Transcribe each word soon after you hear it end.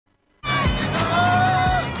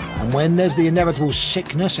And when there's the inevitable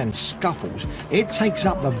sickness and scuffles, it takes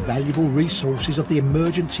up the valuable resources of the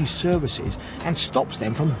emergency services and stops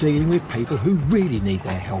them from dealing with people who really need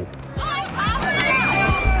their help.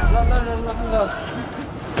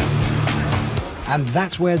 And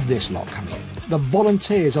that's where this lot come in. The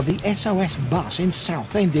volunteers of the SOS bus in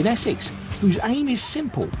Southend in Essex, whose aim is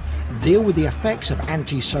simple: deal with the effects of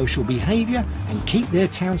antisocial behaviour and keep their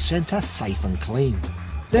town centre safe and clean.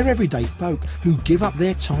 They're everyday folk who give up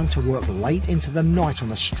their time to work late into the night on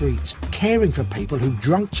the streets, caring for people who've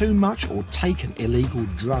drunk too much or taken illegal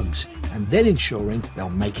drugs, and then ensuring they'll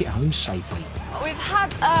make it home safely. We've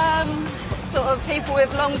had sort of people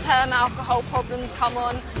with long-term alcohol problems come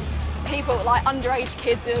on, people like underage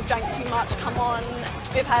kids who have drank too much come on.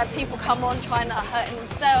 We've had people come on trying to hurt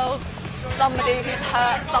themselves, somebody who's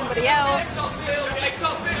hurt somebody else.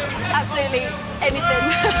 Absolutely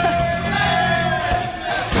anything.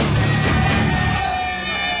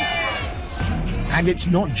 And it's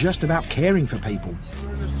not just about caring for people.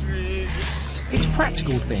 It's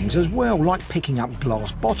practical things as well, like picking up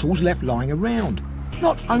glass bottles left lying around.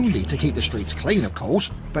 Not only to keep the streets clean, of course,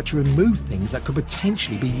 but to remove things that could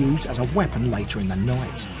potentially be used as a weapon later in the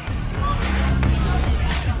night.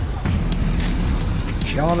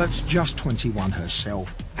 Charlotte's just 21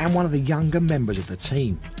 herself and one of the younger members of the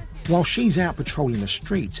team. While she's out patrolling the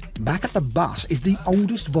streets, back at the bus is the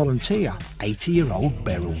oldest volunteer, 80-year-old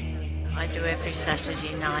Beryl. I do every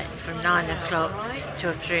Saturday night from 9 o'clock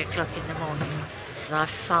till 3 o'clock in the morning. And I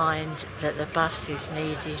find that the bus is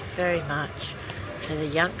needed very much for the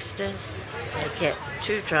youngsters. They get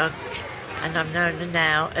too drunk, and I'm known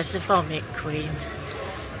now as the vomit queen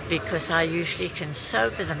because I usually can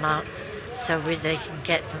sober them up so they can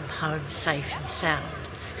get them home safe and sound.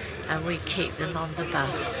 And we keep them on the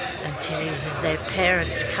bus until either their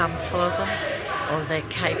parents come for them or they're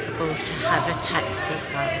capable to have a taxi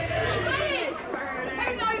home.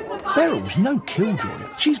 Beryl's no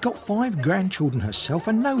killjoy. She's got 5 grandchildren herself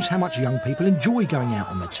and knows how much young people enjoy going out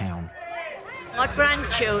on the town. My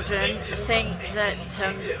grandchildren think that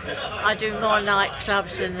I do more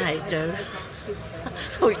nightclubs than they do,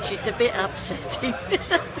 which is a bit upsetting.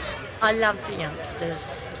 I love the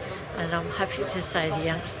youngsters, and I'm happy to say the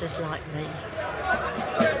youngsters like me.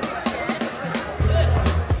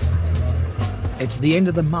 It's the end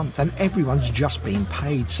of the month and everyone's just been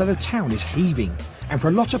paid, so the town is heaving. And for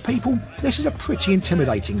a lot of people, this is a pretty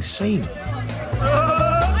intimidating scene.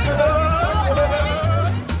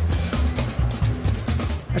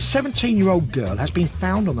 A 17-year-old girl has been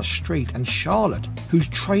found on the street, and Charlotte, who's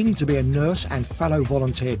training to be a nurse, and fellow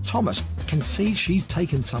volunteer Thomas can see she's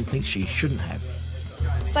taken something she shouldn't have.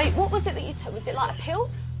 So what was it that you took? Was it like a pill?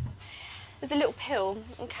 It was a little pill,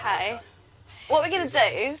 okay. What we're going to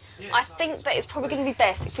do, I think that it's probably going to be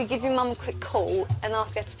best if we give your mum a quick call and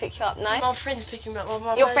ask her to pick you up, no? My friend's picking me up.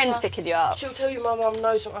 My your friend's picking you up? She'll tell you my mum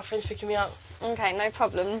knows that my friend's picking me up. OK, no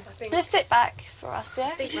problem. Just sit back for us,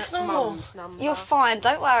 yeah? Is this normal? You're fine,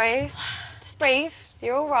 don't worry. Just breathe,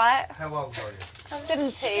 you're all right. How old are you?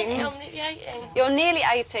 17. I'm nearly 18. You're nearly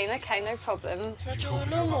 18, OK, no problem. Is my jaw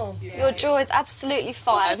normal? Your jaw is absolutely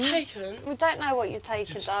fine. What have I taken? We don't know what you've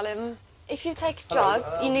taken, darling. If you take drugs,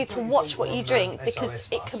 you need to watch what you drink because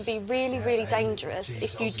it can be really, really dangerous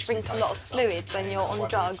if you drink a lot of fluids when you're on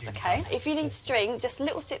drugs, OK? If you need to drink, just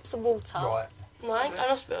little sips of water. Right. No, I ain't going to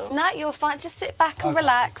hospital. No, you're fine. Just sit back and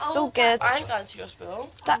relax. It's all good. I ain't going to the hospital.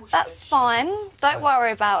 That's fine. Don't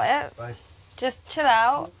worry about it. Just chill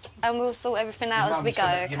out and we'll sort everything out as we go,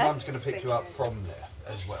 OK? Your mum's going to pick you up from there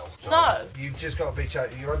as well. So No. You've just got to be...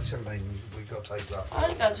 You're only 17, we've got to take you up. I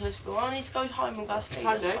ain't going to the hospital. I need to go home and go to sleep.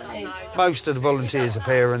 That's what I need. Most of the volunteers are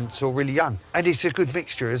parents or really young. And it's a good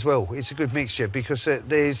mixture as well. It's a good mixture because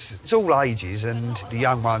it's all ages, and the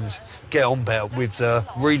young ones get on better with the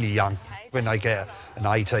really young. When they get an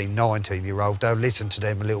 18, 19-year-old, they'll listen to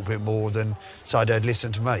them a little bit more than, say, they'd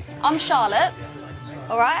listen to me. I'm Charlotte,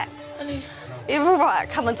 all right? You're all right,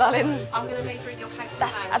 come on, darling. I'm going to leave her in your paper.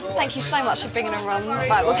 Thank you so much for bringing her on.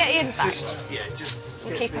 Right, we'll get you in back.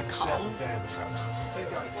 We'll keep her calm.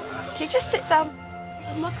 Can you just sit down?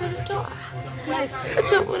 Am I going to die? Yes. I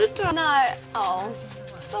don't want to die. No. Oh,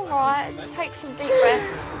 it's all right. Just take some deep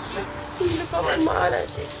breaths. Look over my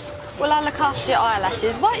eyelashes. Well, I'll look after your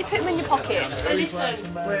eyelashes. Why don't you put them in your pocket? So listen,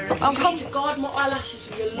 you need to guard my eyelashes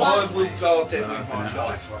with your life. I will guard them with my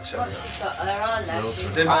life, I tell you. But her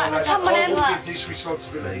eyelashes. Then Right, come on in. I will give this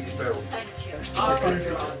responsibility to Beryl.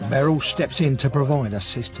 Thank you. Beryl steps in to provide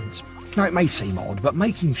assistance. Now, it may seem odd, but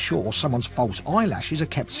making sure someone's false eyelashes are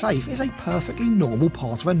kept safe is a perfectly normal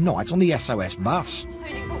part of a night on the SOS bus.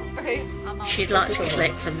 She'd like to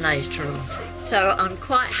collect them later on. So I'm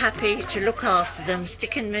quite happy to look after them,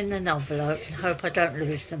 sticking them in an envelope and hope I don't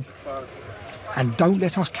lose them. And don't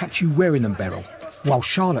let us catch you wearing them, Beryl. While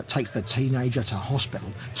Charlotte takes the teenager to hospital,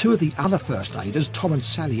 two of the other first aiders, Tom and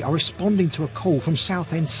Sally, are responding to a call from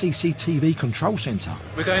Southend CCTV Control Centre.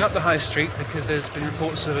 We're going up the high street because there's been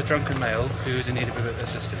reports of a drunken male who is in need of a bit of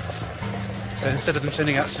assistance. So instead of them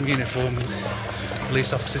sending out some uniformed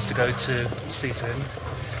police officers to go to see to him,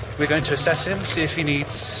 we're going to assess him, see if he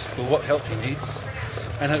needs, or what help he needs,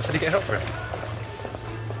 and hopefully get help for him.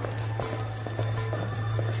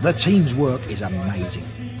 The team's work is amazing.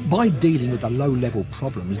 By dealing with the low-level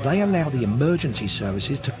problems, they allow the emergency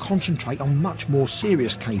services to concentrate on much more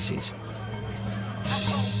serious cases.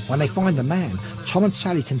 When they find the man, Tom and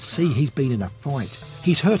Sally can see he's been in a fight.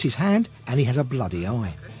 He's hurt his hand and he has a bloody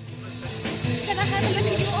eye. Can I have a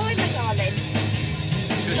look at your eye, my darling?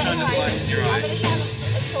 You're showing the light in your I'm eye. going to shine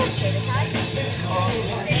a torch in, okay?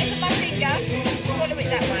 Look at my finger. Follow it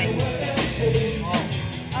that way.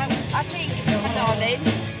 I think, my darling...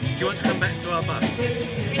 Do you want to come back to our bus?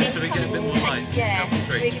 Just so we get a bit more light yeah, down the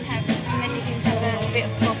street? we can have, and then you can have a bit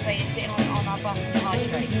of coffee and sit on our bus in the high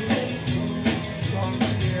street.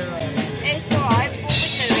 It's alright, what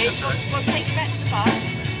we'll do is we'll take you back to the bus,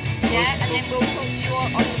 yeah, and then we'll talk to you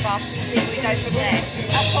on the bus and see where we go from there.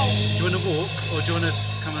 Cool. Do you want to walk or do you want to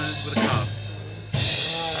come with a car?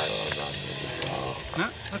 No?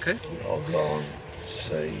 Okay. I'll go and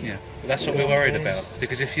see. Yeah, that's what we're worried about,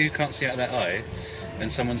 because if you can't see out that eye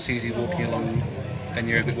and someone sees you walking along and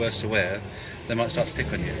you're a bit worse aware, they might start to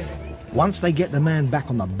pick on you. Once they get the man back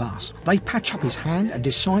on the bus, they patch up his hand and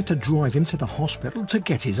decide to drive him to the hospital to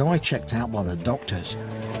get his eye checked out by the doctors.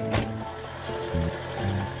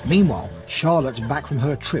 Meanwhile, Charlotte's back from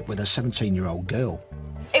her trip with a 17-year-old girl.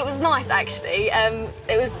 It was nice, actually.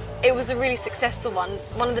 It was a really successful one.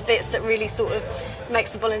 One of the bits that really sort of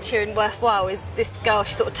makes the volunteering worthwhile is this girl,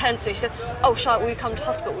 she sort of turned to me, she said, "Oh, Charlotte, will you come to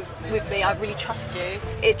hospital with me? I really trust you."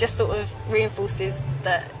 It just sort of reinforces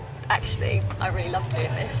that, actually, I really love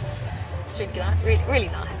doing this. It's really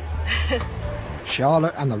nice.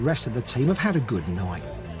 Charlotte and the rest of the team have had a good night.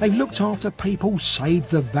 They've looked after people, saved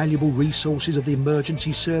the valuable resources of the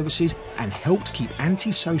emergency services and helped keep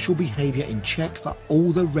antisocial behaviour in check for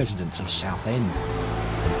all the residents of Southend.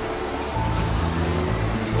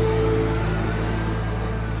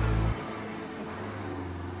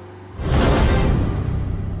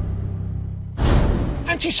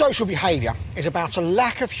 Antisocial behaviour is about a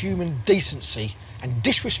lack of human decency and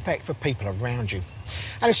disrespect for people around you.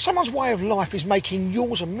 And if someone's way of life is making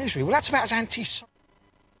yours a misery, well, that's about as antisocial.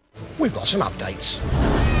 We've got some updates.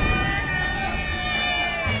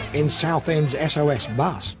 In Southend's SOS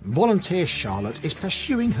bus, volunteer Charlotte is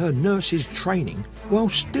pursuing her nurse's training while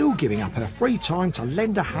still giving up her free time to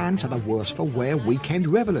lend a hand to the worse for wear weekend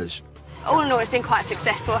revellers. All in all, it's been quite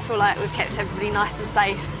successful. I feel like we've kept everybody nice and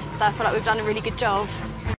safe, so I feel like we've done a really good job.